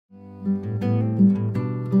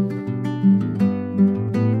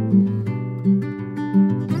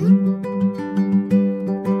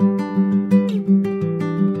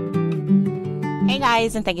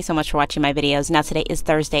guys, and thank you so much for watching my videos. Now today is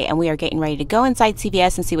Thursday and we are getting ready to go inside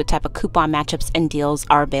CVS and see what type of coupon matchups and deals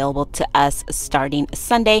are available to us starting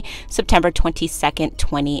Sunday, September 22nd,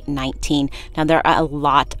 2019. Now there are a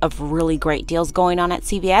lot of really great deals going on at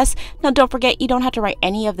CVS. Now don't forget, you don't have to write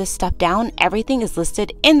any of this stuff down. Everything is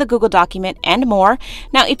listed in the Google document and more.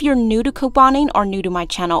 Now if you're new to couponing or new to my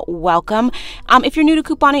channel, welcome. If you're new to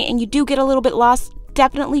couponing and you do get a little bit lost,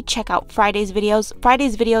 definitely check out Friday's videos.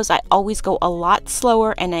 Friday's videos, I always go a lot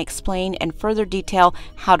slower and I explain in further detail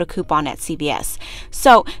how to coupon at CVS.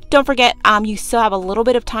 So don't forget, you still have a little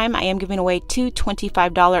bit of time. I am giving away two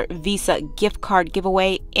 $25 Visa gift card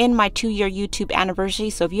giveaway in my 2-year YouTube anniversary.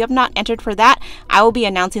 So if you have not entered for that, I will be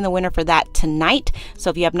announcing the winner for that tonight. So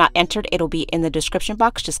if you have not entered, it'll be in the description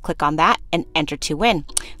box. Just click on that and enter to win.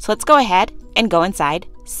 So let's go ahead and go inside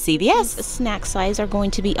CVS. Snack size are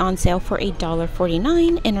going to be on sale for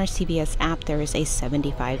 $1.49. In our CVS app, there is a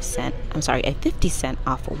 50-cent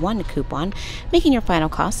off one coupon, making your final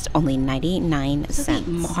cost only 99 cents.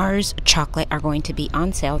 Mars chocolate are going to be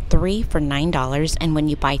on sale, 3 for $9, and when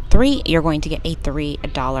you buy 3, you're going to get a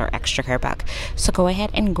 $3 extra care buck. So go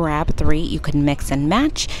ahead and grab 3. You can mix and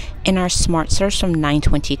match. In our Smart Search from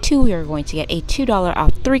 $9.22, you're going to get a $2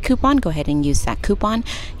 off 3 coupon. Go ahead and use that coupon.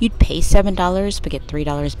 You'd pay $7 but get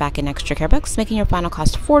 $3 back in extra care bucks, making your final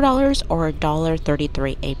cost $4 or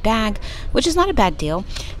 $1.33 a bag, which is not a bad deal.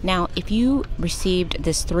 Now, if you received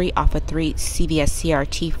this 3 off of 3 CVS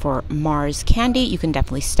CRT for Mars candy, you can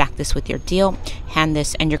definitely stack this with your deal. Hand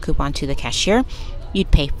this and your coupon to the cashier.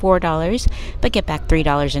 You'd pay $4 but get back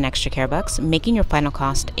 $3 in extra care bucks, making your final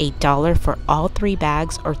cost $1 for all 3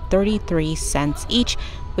 bags or 33 cents each,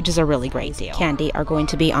 which is a really great deal. Candy are going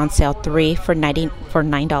to be on sale, 3 for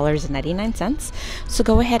 $9.99. So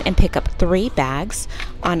go ahead and pick up 3 bags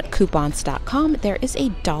on coupons.com. There is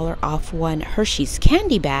 $1 off 1 Hershey's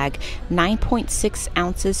candy bag, 9.6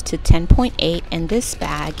 ounces to 10.8, and this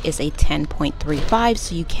bag is a 10.35.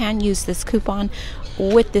 So you can use this coupon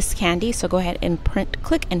with this candy. So go ahead and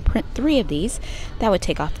click and print 3 of these. That would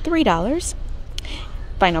take off $3.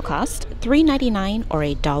 Final cost $3.99 or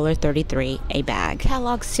 $1.33 a bag.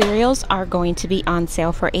 Kellogg cereals are going to be on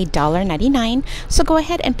sale for $1.99. So go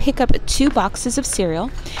ahead and pick up 2 boxes of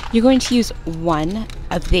cereal. You're going to use one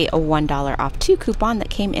of the $1 off 2 coupon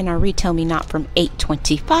that came in our Retail Me Not from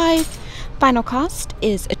 $8.25. Final cost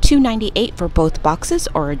is $2.98 for both boxes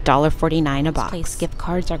or $1.49 a box. Place gift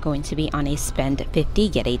cards are going to be on a spend 50,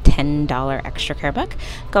 get a $10 extra care buck.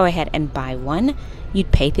 Go ahead and buy one.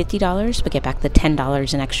 You'd pay $50 but get back the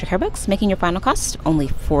 $10 in extra care bucks, making your final cost only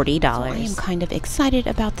 $40. So I am kind of excited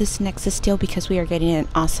about this Nexus deal because we are getting an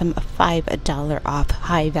awesome $5 off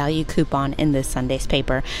high value coupon in this Sunday's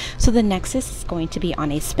paper. So the Nexus is going to be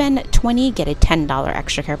on a spend 20, get a $10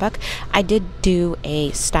 extra care buck. I did do a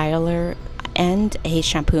styler and a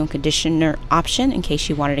shampoo and conditioner option in case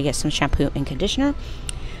you wanted to get some shampoo and conditioner.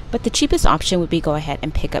 But the cheapest option would be go ahead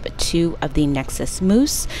and pick up 2 of the Nexus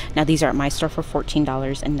Mousse. Now these are at my store for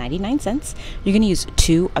 $14.99. You're going to use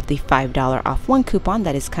 2 of the $5 off 1 coupon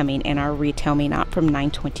that is coming in our Retail Me Not from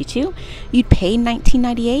 $9.22. You'd pay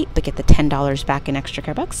 $19.98 but get the $10 back in extra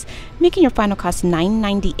care bucks, making your final cost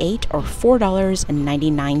 $9.98 or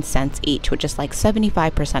 $4.99 each, which is like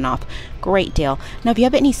 75% off. Great deal. Now if you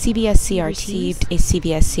have any CVS CRT, received a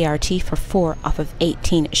CVS CRT for 4 off of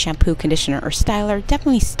 18 shampoo, conditioner, or styler,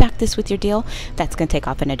 definitely stack this with your deal. That's going to take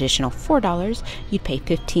off an additional $4. You'd pay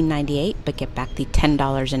 $15.98 but get back the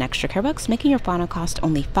 $10 in extra care bucks, making your final cost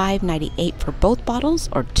only $5.98 for both bottles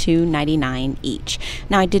or $2.99 each.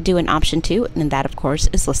 Now I did do an option 2, and that of course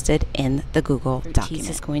is listed in the Google document.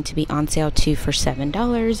 Is going to be on sale 2 for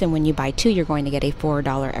 $7, and when you buy 2 you're going to get a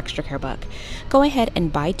 $4 extra care buck. Go ahead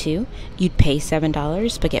and buy 2. You'd pay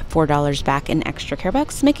 $7 but get $4 back in extra care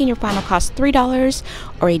bucks, making your final cost $3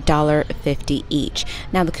 or $1.50 each.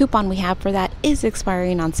 Now the coupon we have for that is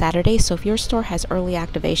expiring on Saturday, so if your store has early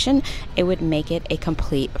activation, it would make it a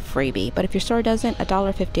complete freebie. But if your store doesn't,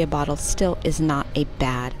 $1.50 a bottle still is not a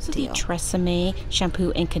bad deal. The Tresemme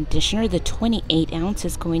shampoo and conditioner, the 28 ounce,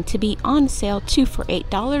 is going to be on sale 2 for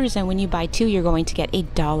 $8, and when you buy 2 you're going to get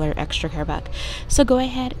 $1 extra care buck. So go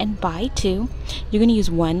ahead and buy 2. You're going to use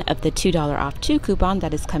one of the $2 off 2 coupon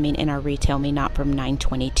that is coming in our Retail Me Not from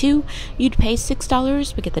 $9.22. You'd pay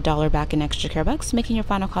 $6 but get the $1 back in extra care bucks, making your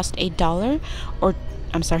final cost $1 or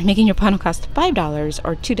making your final cost $5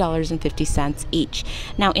 or $2.50 each.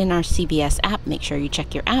 Now in our CVS app, make sure you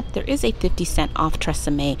check your app. There is a 50-cent off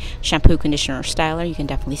Tresemme shampoo, conditioner, or styler. You can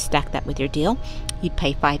definitely stack that with your deal. You'd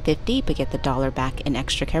pay $5.50 but get the $1 back in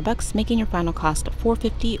extra care bucks, making your final cost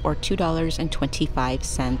 $4.50 or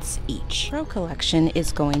 $2.25 each. Pro Collection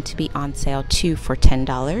is going to be on sale 2 for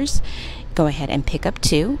 $10. Go ahead and pick up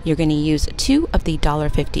 2. You're going to use 2 of the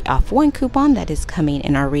 $1.50 off 1 coupon that is coming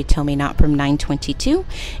in our Retail Me Not from $9.22.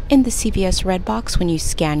 In the CVS Red Box, when you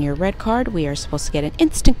scan your red card, we are supposed to get an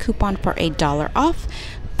instant coupon for $1 off.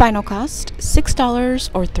 Final cost $6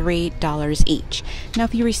 or $3 each. Now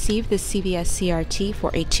if you receive the CVS CRT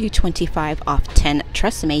for a $2.25 off 10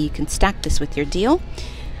 Tresemme, you can stack this with your deal.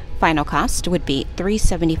 Final cost would be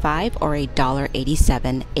 $3.75 or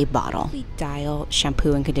 $1.87 a bottle. The Dial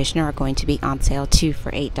shampoo and conditioner are going to be on sale 2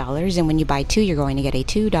 for $8, and when you buy 2, you're going to get a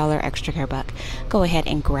 $2 extra care buck. Go ahead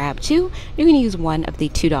and grab 2. You're going to use 1 of the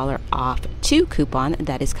 $2 off 2 coupon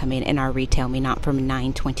that is coming in our Retail Me Not from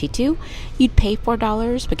 $9.22. You'd pay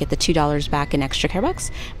 $4 but get the $2 back in extra care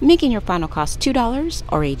bucks, making your final cost $2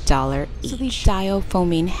 or $1 each. So the Dial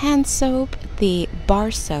foaming hand soap, the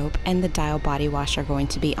bar soap, and the Dial body wash are going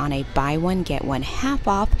to be on a buy one get one half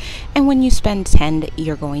off, and when you spend $10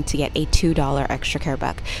 you're going to get a $2 extra care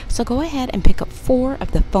buck. So go ahead and pick up 4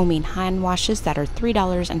 of the foaming hand washes that are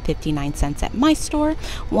 $3.59 at my store.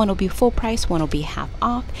 One will be full price, one will be half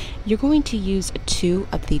off. You're going to use 2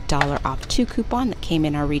 of the $1 off 2 coupon that came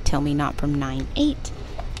in our Retail Me Not from $9.8.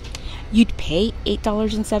 You'd pay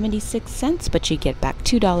 $8.76, but you get back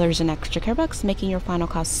 $2 in extra care bucks, making your final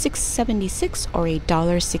cost $6.76 or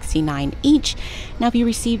 $1.69 each. Now, if you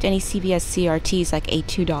received any CVS CRTs like a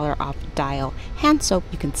 $2 off Dial hand soap,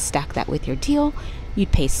 you can stack that with your deal.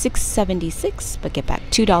 You'd pay $6.76, but get back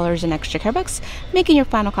 $2 in extra care bucks, making your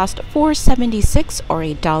final cost $4.76 or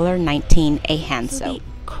 $1.19 a hand soap.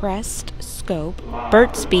 Crest, Scope,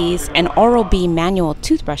 Burt's Bees, and Oral-B manual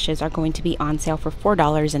toothbrushes are going to be on sale for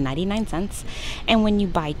 $4.99, and when you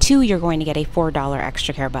buy 2 you're going to get a $4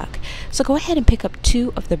 extra care buck. So go ahead and pick up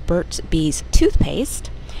 2 of the Burt's Bees toothpaste.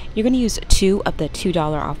 You're going to use 2 of the $2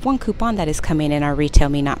 off 1 coupon that is coming in our Retail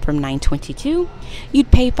Me Not from $9.22.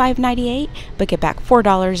 You'd pay $5.98 but get back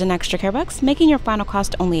 $4 in extra care bucks, making your final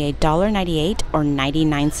cost only $1.98 or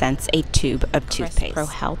 99 cents a tube of toothpaste. Pro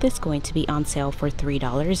Health is going to be on sale for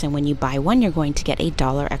 $3, and when you buy 1 you're going to get a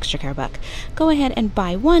 $1 extra care buck. Go ahead and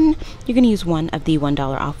buy 1. You're going to use 1 of the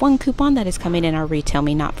 $1 off 1 coupon that is coming in our Retail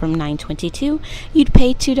Me Not from $9.22. You'd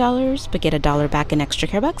pay $2 but get $1 back in extra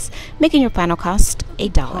care bucks, making your final cost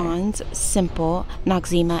 $1. Pond's, Simple,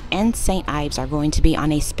 Noxzema, and St. Ives are going to be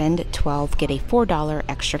on a spend 12, get a $4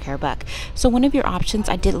 extra care buck. So one of your options,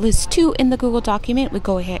 I did list 2 in the Google document, would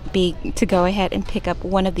go ahead and pick up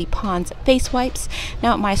 1 of the Pond's face wipes.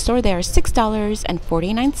 Now at my store they are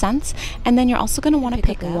 $6.49, and then you're also going to want to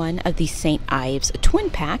pick up 1 of the St. Ives twin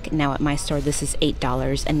pack. Now at my store this is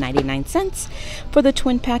 $8.99. For the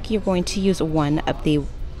twin pack you're going to use 1 of the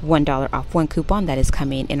 $1 off 1 coupon that is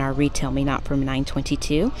coming in our Retail Me Not from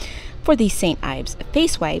 $9.22. For the St. Ives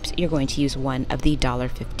face wipes, you're going to use 1 of the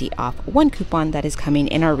 $1.50 off 1 coupon that is coming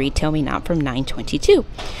in our Retail Me Not from $9.22.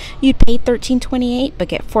 You'd pay $13.28 but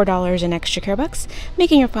get $4 in extra care bucks,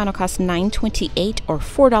 making your final cost $9.28 or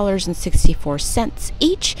 $4.64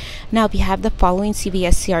 each. Now, if you have the following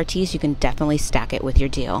CVS CRTs, you can definitely stack it with your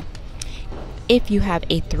deal. If you have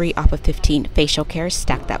a 3 off of 15 facial care,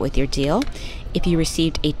 stack that with your deal. If you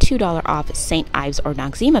received a $2 off St. Ives or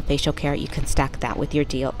Noxzema facial care, you can stack that with your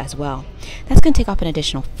deal as well. That's going to take off an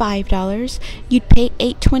additional $5. You'd pay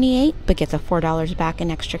 $8.28 but get the $4 back in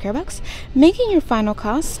extra care bucks, making your final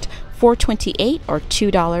cost $4.28 or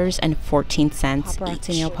 $2.14 each.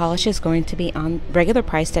 Nail polish is going to be on regular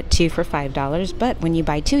priced at 2 for $5, but when you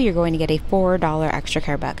buy 2 you're going to get a $4 extra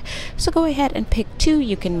care buck. So go ahead and pick 2.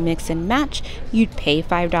 You can mix and match. You'd pay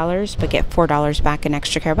 $5 but get $4 back in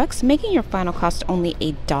extra care bucks, making your final cost only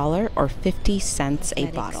 $1 or 50 cents a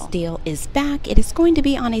bottle. Deal is back. It is going to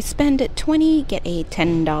be on a spend at 20, get a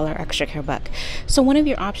 $10 extra care buck. So one of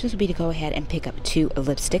your options would be to go ahead and pick up 2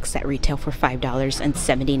 lipsticks that retail for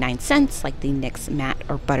 $5.79, like the NYX Matte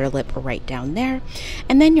or Butter Lip right down there.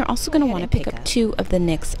 And then you're also going to want to pick up 2 of the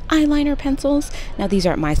NYX eyeliner pencils. Now these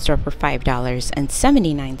are at my store for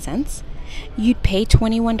 $5.79. You'd pay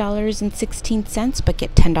 $21.16 but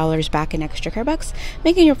get $10 back in extra care bucks,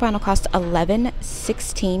 making your final cost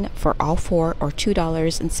 $11.16 for all 4 or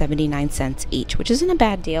 $2.79 each, which isn't a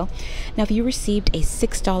bad deal. Now if you received a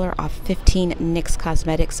 $6 off 15 NYX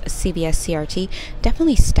Cosmetics CVS CRT,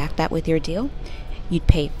 definitely stack that with your deal. You'd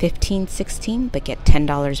pay $15.16 but get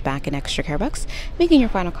 $10 back in extra care bucks, making your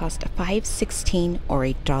final cost $5.16 or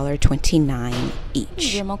 $1.29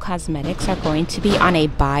 each. Rimmel Cosmetics are going to be on a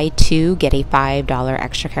buy two, get a $5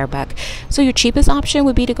 extra care buck. So your cheapest option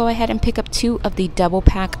would be to go ahead and pick up 2 of the double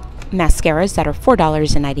pack mascaras that are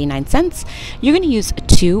 $4.99. You're going to use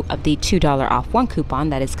 2 of the $2 off 1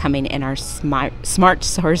 coupon that is coming in our smart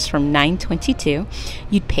source from $9.22.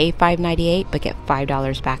 You'd pay $5.98 but get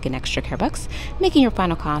 $5 back in extra care bucks, making your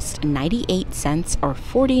final cost 98 cents or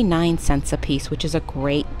 49 cents a piece, which is a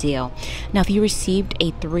great deal. Now if you received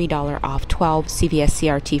a $3 off 12 CVS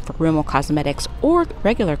CRT for Rimmel Cosmetics or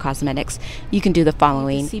regular cosmetics, you can do the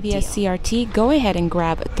following. CVS CRT, go ahead and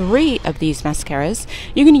grab 3 of these mascaras.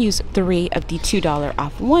 You're going to use 3 of the $2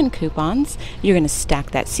 off 1 coupons. You're going to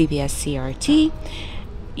stack that CVS CRT.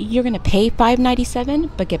 You're going to pay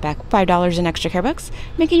 $5.97 but get back $5 in extra care bucks,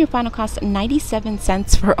 making your final cost 97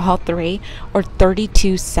 cents for all 3 or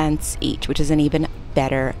 32 cents each, which is an even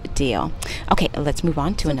better deal. Okay, let's move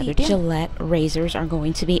on to another deal. Gillette razors are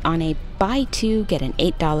going to be on a buy 2, get an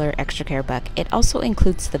 $8 extra care buck. It also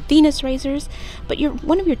includes the Venus razors, but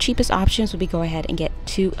one of your cheapest options would be go ahead and get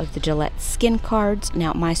 2 of the Gillette skin cards.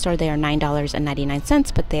 Now at my store they are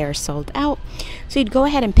 $9.99, but they are sold out. So you'd go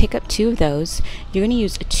ahead and pick up 2 of those. You're going to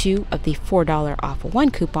use 2 of the $4 off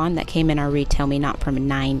 1 coupon that came in our Retail Me Not from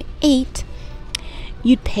 $9.8.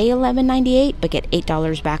 You'd pay $11.98 but get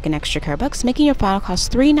 $8 back in extra care bucks, making your final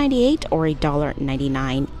cost $3.98 or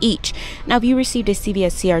 $1.99 each. Now if you received a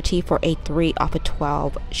CVS CRT for a 3 off of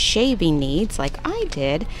 12 shaving needs like I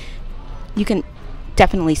did, you can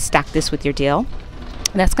definitely stack this with your deal.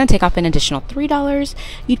 That's going to take off an additional $3.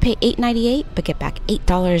 You'd pay $8.98 but get back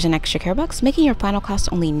 $8 in extra care bucks, making your final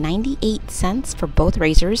cost only 98 cents for both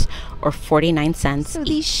razors or 49 cents. So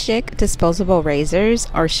these Schick disposable razors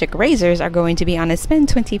or Schick razors are going to be on a spend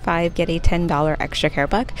 $25, get a $10 extra care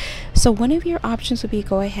buck. So one of your options would be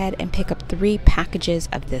go ahead and pick up 3 packages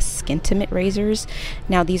of the Skintimate razors.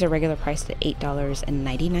 Now these are regular priced at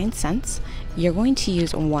 $8.99. You're going to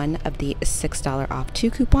use 1 of the $6 off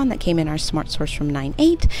 2 coupon that came in our Smart Source from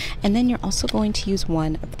 $9.8, and then you're also going to use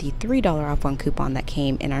 1 of the $3 off 1 coupon that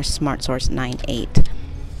came in our Smart Source $9.8.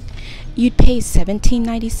 You'd pay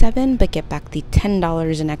 $17.97 but get back the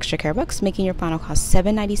 $10 in extra care bucks, making your final cost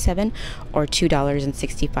 $7.97 or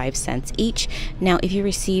 $2.65 each. Now if you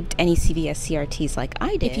received any CVS CRTs like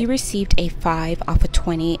I did, if you received a 5 off of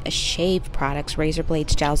 20 shave products, razor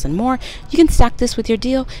blades, gels, and more, you can stack this with your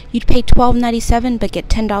deal. You'd pay $12.97 but get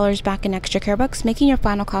 $10 back in extra care bucks, making your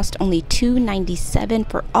final cost only $2.97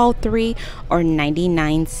 for all 3 or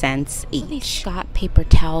 99 cents each. The Scott paper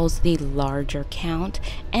towels, the larger count,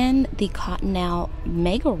 and the Cottonelle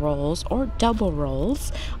mega rolls or double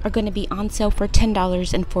rolls are going to be on sale for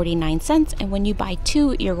 $10.49, and when you buy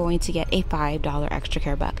 2 you're going to get a $5 extra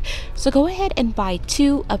care buck. So go ahead and buy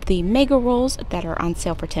 2 of the mega rolls that are on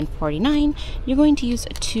sale for $10.49. You're going to use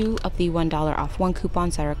 2 of the $1 off 1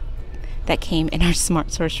 coupons that came in our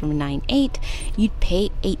Smart Source from $9.8. You'd pay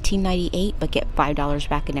 $18.98 but get $5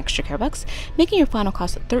 back in extra care bucks, making your final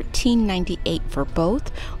cost $13.98 for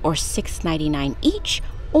both or $6.99 each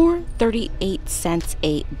or 38 cents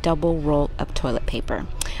a double roll of toilet paper.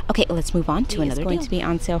 Okay, let's move on to another deal. It's going to be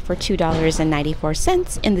on sale for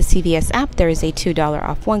 $2.94 in the CVS app. There is a $2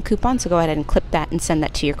 off 1 coupon, so go ahead and clip that and send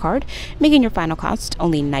that to your card, making your final cost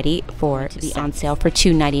only 94 cents. To be on sale for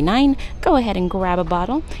 $2.99. Go ahead and grab a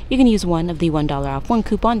bottle. You can use 1 of the $1 off 1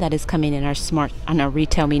 coupon that is coming in our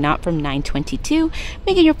Retail Me Not from $9.22,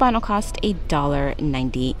 making your final cost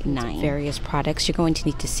 $1.99. Various products, you're going to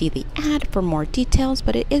need to see the ad for more details,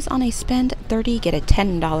 but it is on a spend $30, get a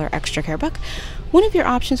 $10 extra care buck. One of your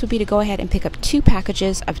options would be to go ahead and pick up 2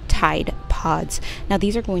 packages of Tide Pods. Now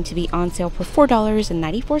these are going to be on sale for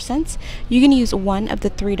 $4.94. You're going to use 1 of the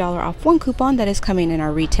 $3 off 1 coupon that is coming in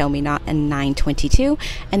our Retail Me Not in $9.22,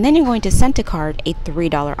 and then you're going to send to card a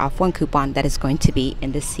 $3 off 1 coupon that is going to be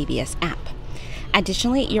in the CVS app.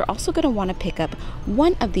 Additionally, you're also going to want to pick up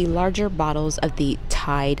 1 of the larger bottles of the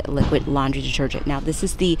Tide liquid laundry detergent. Now this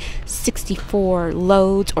is the 64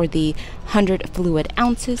 loads or the 100 fluid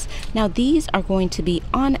ounces. Now these are going to be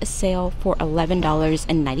on sale for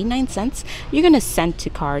 $11.99. You're going to send to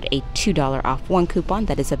card a $2 off 1 coupon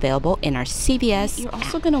that is available in our CVS. You're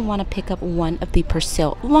also going to want to pick up 1 of the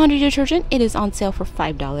Persil laundry detergent. It is on sale for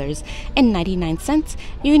 $5.99.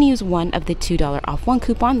 You're going to use 1 of the $2 off 1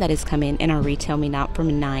 coupon that is coming in our Retail Me Not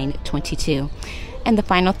from $9.22. And the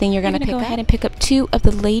final thing you're going to go ahead and pick up 2 of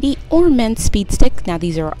the lady or men's speed stick. Now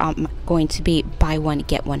these are going to be buy 1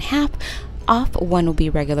 get 1 half. off. One will be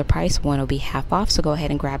regular price, one will be half off, so go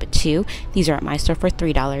ahead and grab it too. These are at my store for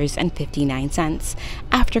 $3.59.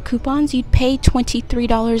 After coupons, you'd pay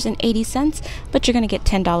 $23.80, but you're going to get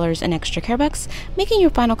 $10 in extra care bucks, making your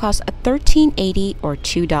final cost at $13.80 or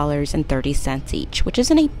 $2.30 each, which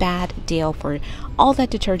isn't a bad deal for all that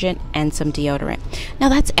detergent and some deodorant. Now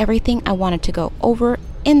that's everything I wanted to go over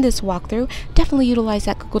in this walkthrough. Definitely utilize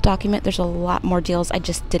that Google document. There's a lot more deals I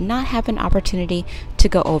just did not have an opportunity to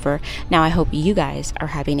go over. Now I hope you guys are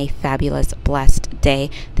having a fabulous, blessed day.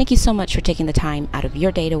 Thank you so much for taking the time out of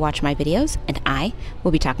your day to watch my videos, and I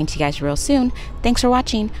will be talking to you guys real soon. Thanks for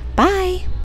watching. Bye!